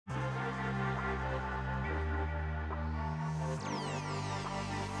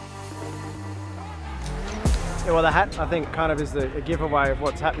Yeah, well, the hat, I think, kind of is a giveaway of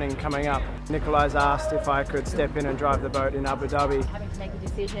what's happening coming up. Nicolai's asked if I could step in and drive the boat in Abu Dhabi. Having to make a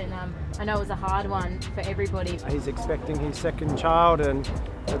decision, I know it was a hard one for everybody. He's expecting his second child, and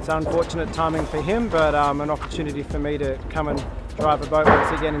it's unfortunate timing for him, but an opportunity for me to come and drive a boat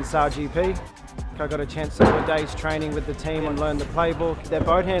once again in SAR GP. I got a chance to do a day's training with the team and learn the playbook. Their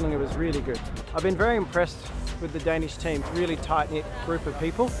boat handling was really good. I've been very impressed with the Danish team, really tight-knit group of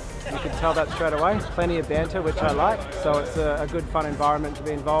people. You could tell that straight away. Plenty of banter, which I like, so it's a good fun environment to be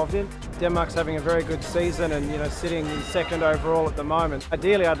involved in. Denmark's having a very good season and sitting in second overall at the moment.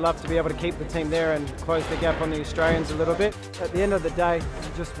 Ideally, I'd love to be able to keep the team there and close the gap on the Australians a little bit. At the end of the day,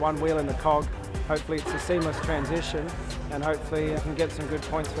 just one wheel in the cog. Hopefully it's a seamless transition and hopefully I can get some good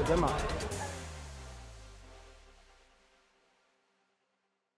points for Denmark.